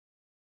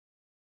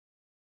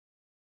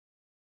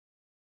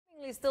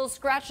Still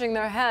scratching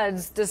their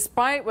heads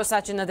despite what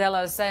Satya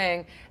Nadella is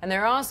saying, and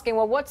they're asking,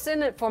 well, what's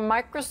in it for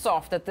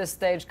Microsoft at this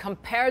stage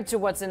compared to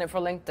what's in it for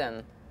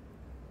LinkedIn?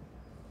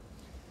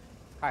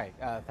 Hi,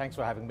 thanks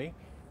for having me.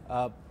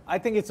 I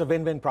think it's a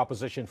win-win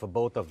proposition for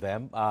both of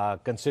them,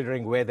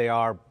 considering where they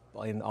are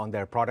on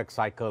their product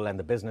cycle and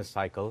the business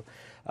cycle.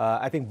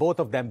 I think both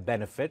of them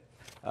benefit,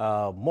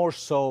 more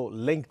so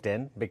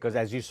LinkedIn, because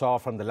as you saw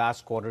from the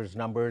last quarter's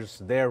numbers,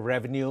 their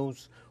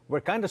revenues were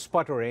kind of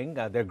sputtering.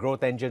 Their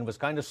growth engine was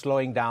kind of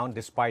slowing down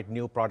despite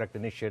new product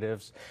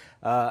initiatives.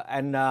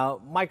 And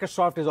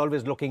Microsoft is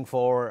always looking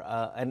for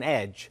an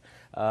edge.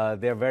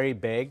 They're very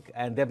big,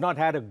 and they've not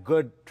had a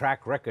good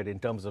track record in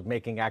terms of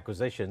making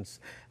acquisitions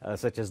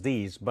such as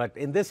these. But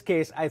in this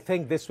case, I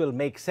think this will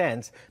make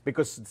sense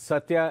because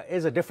Satya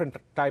is a different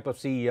type of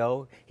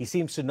CEO. He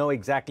seems to know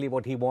exactly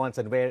what he wants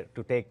and where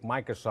to take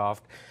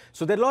Microsoft.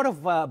 So there are a lot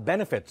of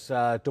benefits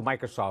to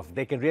Microsoft.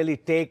 They can really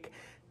take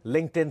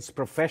LinkedIn's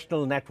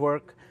professional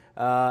network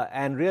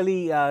and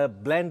really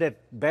blend it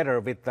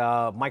better with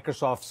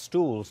Microsoft's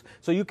tools.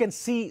 So you can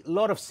see a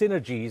lot of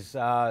synergies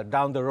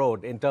down the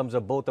road in terms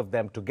of both of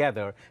them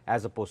together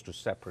as opposed to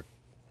separate.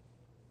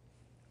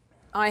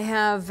 I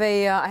have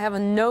a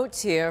note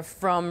here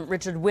from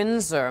Richard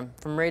Windsor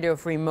from Radio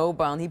Free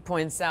Mobile, and he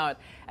points out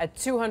at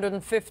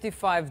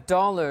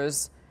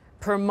 $255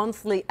 per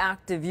monthly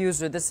active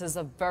user, this is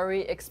a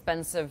very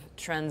expensive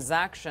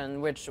transaction,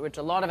 which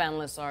a lot of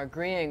analysts are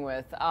agreeing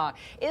with.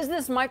 Is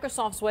this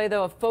Microsoft's way,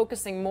 though, of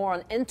focusing more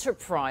on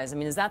enterprise? I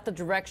mean, is that the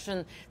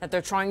direction that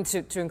they're trying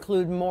to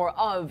include more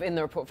of in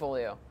their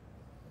portfolio?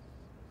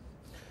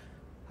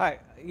 Hi,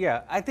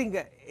 yeah, I think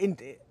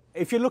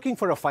if you're looking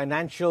for a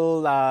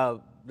financial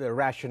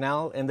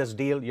rationale in this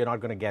deal, you're not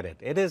going to get it.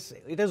 It is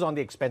on the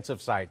expensive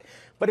side,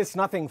 but it's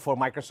nothing for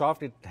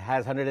Microsoft. It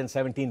has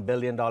 $117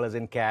 billion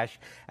in cash,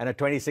 and a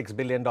 $26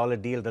 billion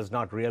deal does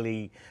not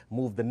really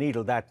move the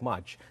needle that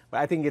much. But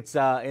I think it's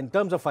in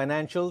terms of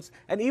financials,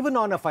 and even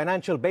on a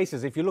financial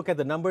basis, if you look at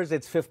the numbers,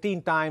 it's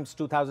 15 times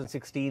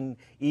 2016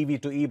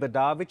 EV to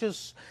EBITDA, which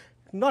is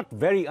not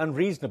very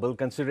unreasonable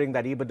considering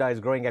that EBITDA is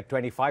growing at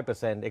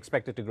 25%,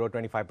 expected to grow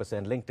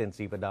 25%, LinkedIn's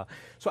EBITDA.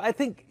 So I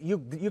think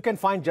you can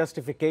find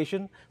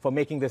justification for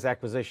making this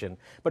acquisition.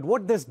 But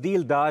what this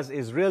deal does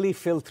is really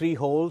fill three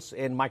holes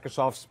in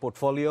Microsoft's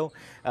portfolio.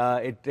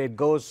 It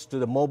goes to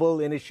the mobile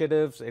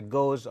initiatives, it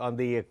goes on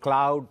the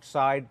cloud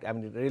side, I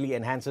mean, it really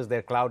enhances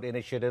their cloud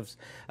initiatives.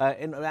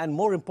 And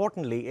more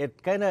importantly,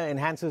 it kind of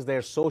enhances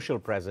their social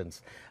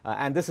presence.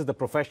 And this is the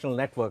professional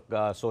network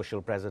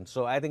social presence.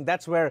 So I think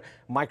that's where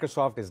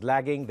Microsoft is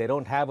lagging. They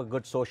don't have a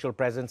good social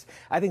presence.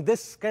 I think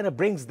this kind of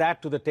brings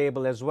that to the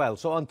table as well.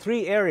 So on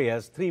three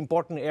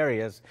important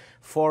areas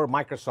for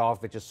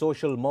Microsoft, which is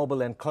social,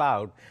 mobile, and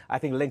cloud, I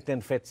think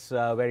LinkedIn fits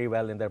very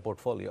well in their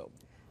portfolio.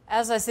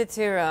 As I sit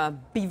here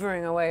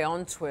beavering away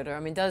on Twitter, I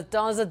mean,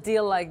 does a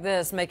deal like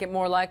this make it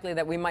more likely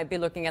that we might be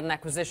looking at an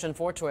acquisition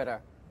for Twitter?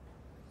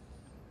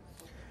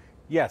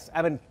 Yes,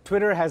 I mean,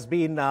 Twitter has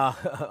been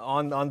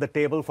on the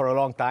table for a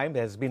long time. It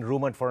has been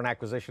rumored for an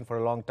acquisition for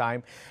a long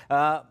time.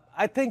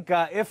 I think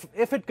if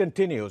it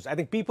continues, I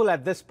think people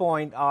at this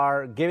point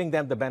are giving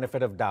them the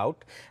benefit of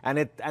doubt,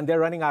 and they're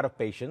running out of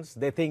patience.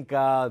 They think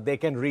they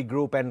can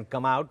regroup and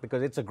come out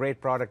because it's a great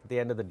product at the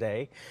end of the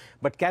day.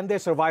 But can they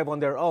survive on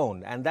their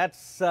own? And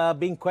that's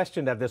being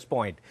questioned at this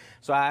point.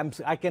 So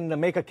I can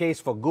make a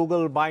case for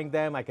Google buying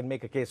them. I can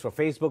make a case for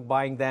Facebook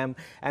buying them.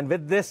 And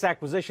with this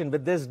acquisition,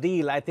 with this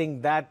deal, I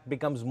think that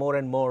becomes more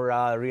and more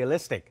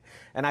realistic.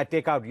 And I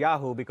take out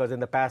Yahoo because in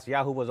the past,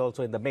 Yahoo was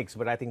also in the mix.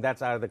 But I think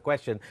that's out of the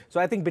question. So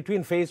I think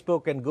between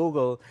Facebook and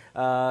Google,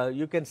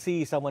 you can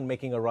see someone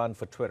making a run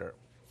for Twitter.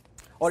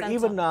 Or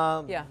even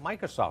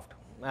Microsoft.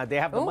 They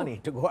have the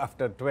money to go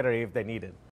after Twitter if they need it.